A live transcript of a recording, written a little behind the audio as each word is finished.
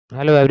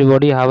Hello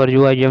everybody, how are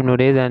you? I am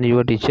Nuresh and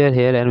your teacher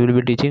here and will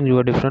be teaching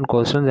you different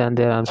questions and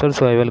their answers.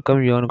 So I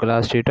welcome you on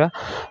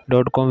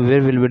classtheta.com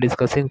where we'll be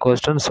discussing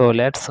questions. So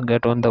let's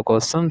get on the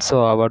question.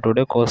 So our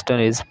today question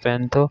is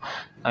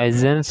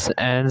Phenothiazines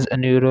and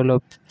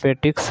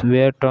neuroleptics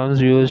were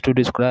terms used to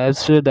describe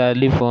the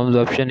early forms.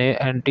 Option A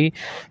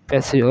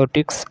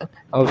antipsychotics,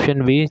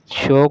 option B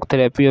shock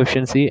therapy,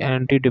 option C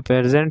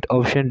antidepressant,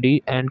 option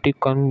D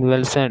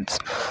anticonvulsants.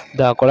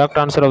 The correct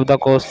answer of the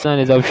question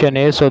is option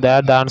A. So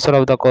that the answer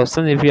of the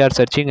question. If you are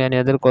searching any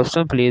other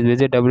question, please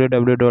visit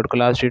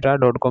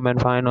www.classdata.com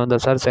and find on the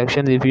search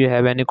section. If you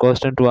have any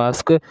question to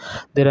ask,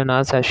 there are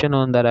a session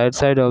on the right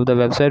side of the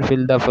website.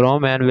 Fill the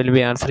form and will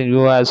be answering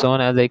you as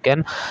soon as I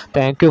can.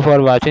 Thank you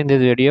for watching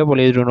this video.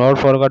 Please do not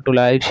forget to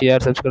like, share,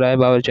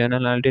 subscribe our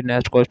channel. Until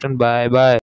next question. Bye bye.